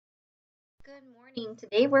Good morning.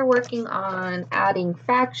 Today we're working on adding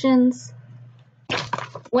fractions.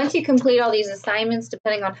 Once you complete all these assignments,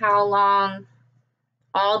 depending on how long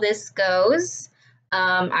all this goes,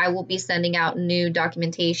 I will be sending out new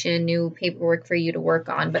documentation, new paperwork for you to work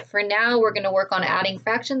on. But for now, we're going to work on adding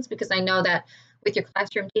fractions because I know that with your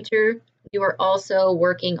classroom teacher, you are also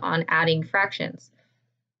working on adding fractions.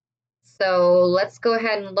 So let's go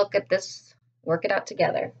ahead and look at this, work it out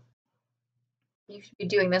together. You should be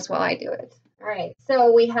doing this while I do it. All right,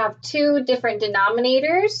 so we have two different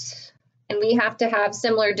denominators, and we have to have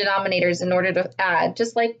similar denominators in order to add.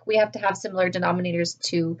 Just like we have to have similar denominators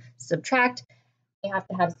to subtract, we have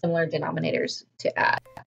to have similar denominators to add.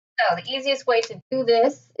 So the easiest way to do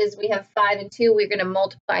this is we have 5 and 2. We're going to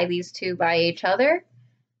multiply these two by each other,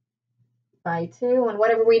 by 2. And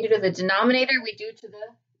whatever we do to the denominator, we do to the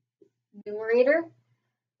numerator.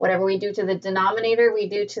 Whatever we do to the denominator, we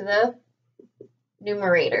do to the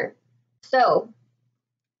numerator. So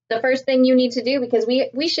the first thing you need to do, because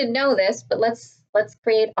we should know this, but let's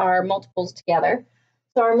create our multiples together.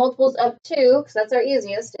 So our multiples of 2, because that's our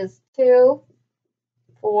easiest, is 2,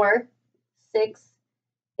 4, 6,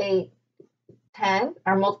 8, 10.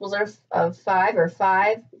 Our multiples of 5 are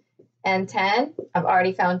 5 and 10. I've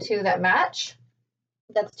already found 2 that match.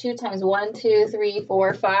 That's 2 times 1, 2, 3,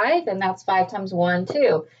 4, 5, and that's 5 times 1,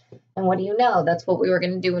 2. And what do you know? That's what we were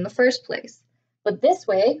going to do in the first place. But this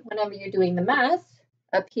way, whenever you're doing the math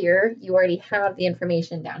up here, you already have the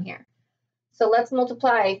information down here. So let's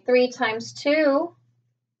multiply 3 times 2,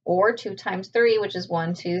 or 2 times 3, which is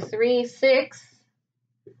 1, 2, 3, 6,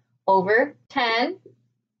 over 10,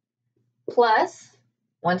 plus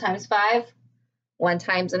 1 times 5. 1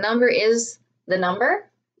 times a number is the number,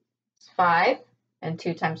 it's 5, and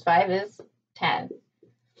 2 times 5 is 10.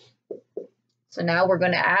 So now we're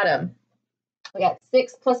going to add them. We got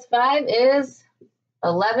 6 plus 5 is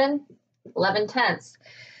 11 tenths.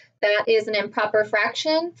 That is an improper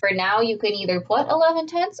fraction. For now, you can either put 11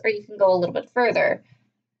 tenths or you can go a little bit further.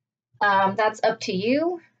 That's up to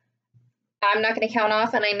you. I'm not going to count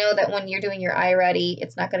off, and I know that when you're doing your iReady,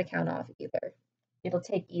 it's not going to count off either. It'll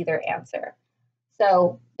take either answer.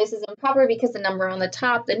 So this is improper because the number on the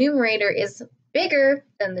top, the numerator, is bigger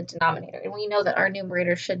than the denominator, and we know that our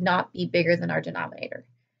numerator should not be bigger than our denominator.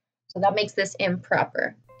 So that makes this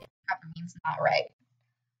improper. Improper means not right.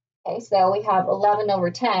 Okay, so we have 11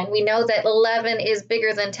 over 10. We know that 11 is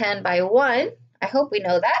bigger than 10 by 1. I hope we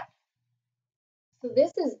know that. So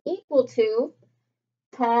this is equal to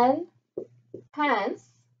 10 tenths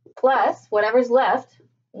plus whatever's left,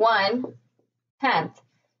 1 tenth.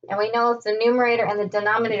 And we know if the numerator and the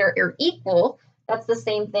denominator are equal, that's the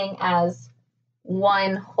same thing as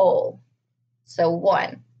 1 whole. So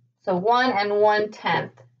 1. So 1 and 1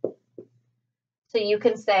 tenth. So you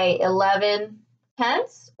can say 11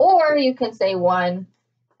 tenths, or you can say 1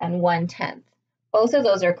 and 1 tenth. Both of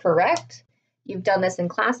those are correct. You've done this in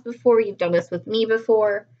class before. You've done this with me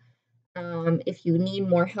before. If you need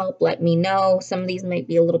more help, let me know. Some of these might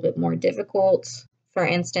be a little bit more difficult. For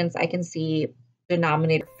instance, I can see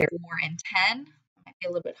denominator 4 and 10. Might be a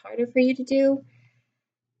little bit harder for you to do.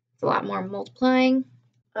 It's a lot more multiplying.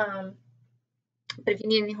 But if you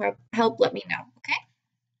need any help, let me know, okay?